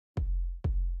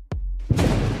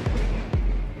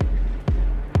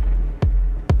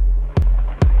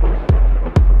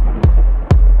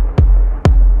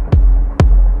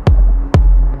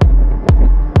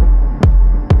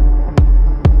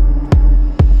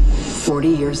40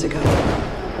 years ago,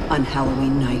 on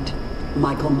Halloween night,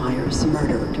 Michael Myers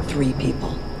murdered 3 people.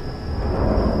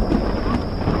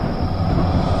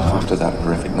 After that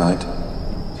horrific night,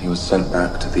 he was sent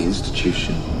back to the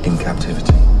institution in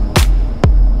captivity.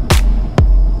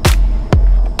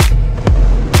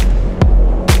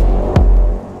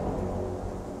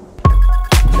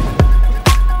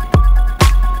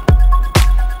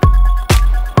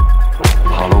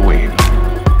 Halloween,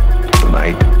 the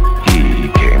night he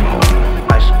came home.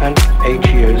 I spent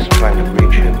 8 years trying to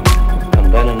reach him,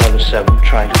 and then another 7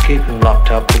 trying to keep him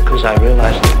locked up because I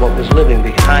realized that what was living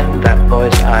behind that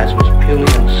boy's eyes was purely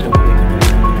and simply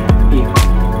evil.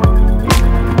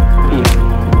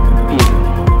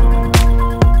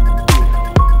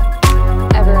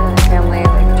 Everyone in the family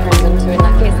turns into a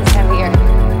nutcase this time of year.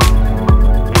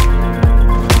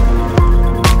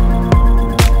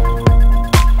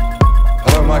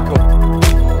 Hello, Michael.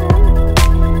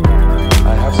 I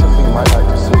have something you might like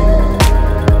to see.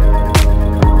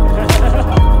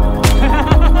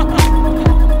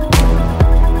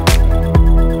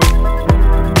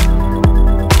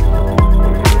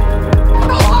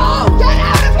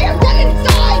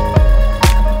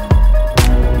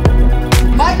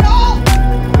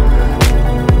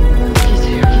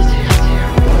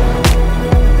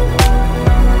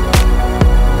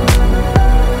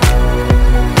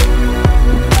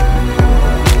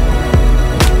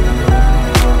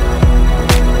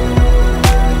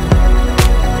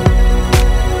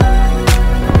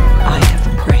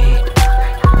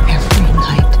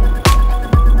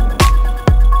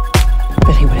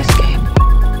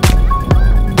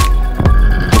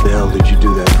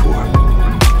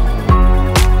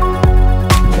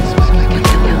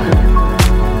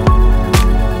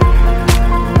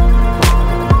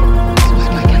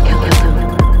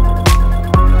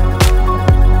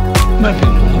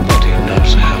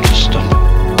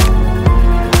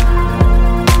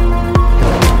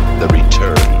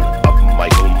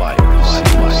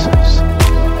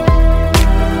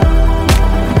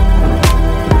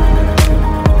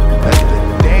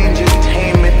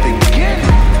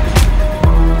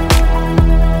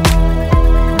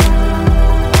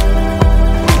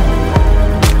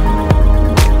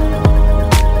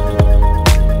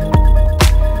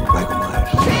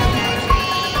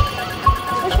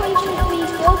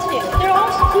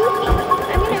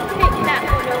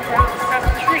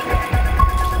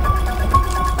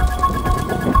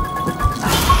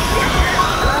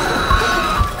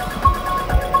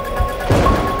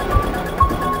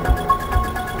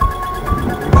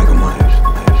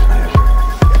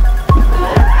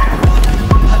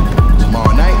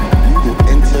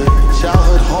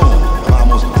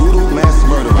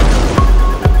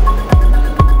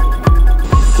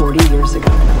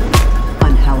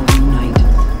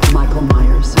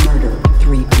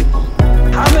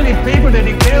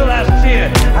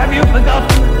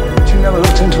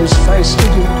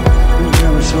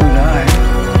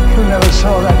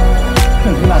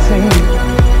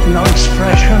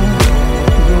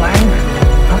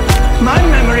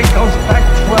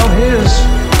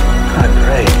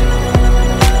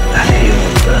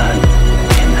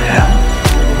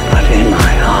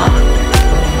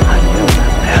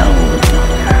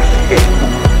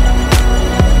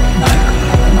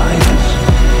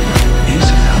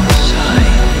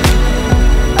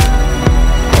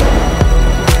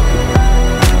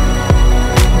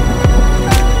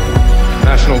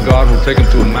 Take him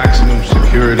to a maximum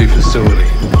security facility,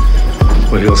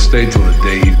 where he'll stay till the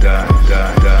day he dies.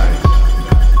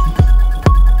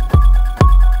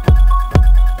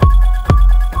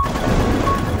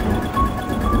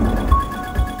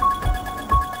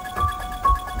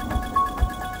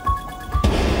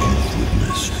 You've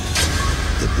witnessed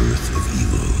the birth of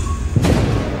evil.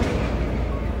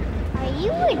 Are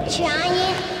you a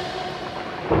giant?